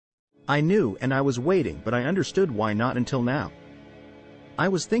I knew and I was waiting, but I understood why not until now. I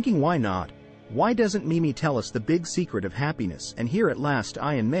was thinking, why not? Why doesn't Mimi tell us the big secret of happiness? And here at last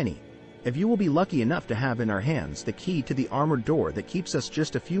I and many of you will be lucky enough to have in our hands the key to the armored door that keeps us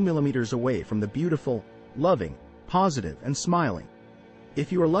just a few millimeters away from the beautiful, loving, positive, and smiling.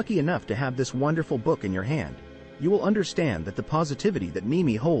 If you are lucky enough to have this wonderful book in your hand, you will understand that the positivity that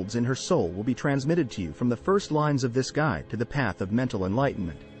Mimi holds in her soul will be transmitted to you from the first lines of this guide to the path of mental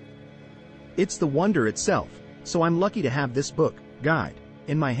enlightenment. It's the wonder itself, so I'm lucky to have this book, guide,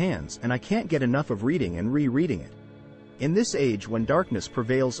 in my hands, and I can't get enough of reading and rereading it. In this age when darkness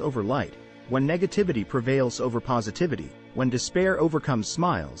prevails over light, when negativity prevails over positivity, when despair overcomes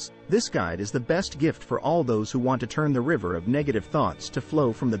smiles, this guide is the best gift for all those who want to turn the river of negative thoughts to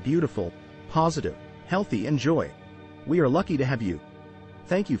flow from the beautiful, positive, healthy, and joy. We are lucky to have you.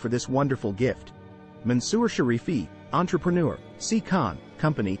 Thank you for this wonderful gift. Mansoor Sharifi, Entrepreneur, C. Khan,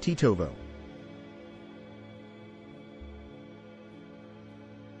 Company Titovo.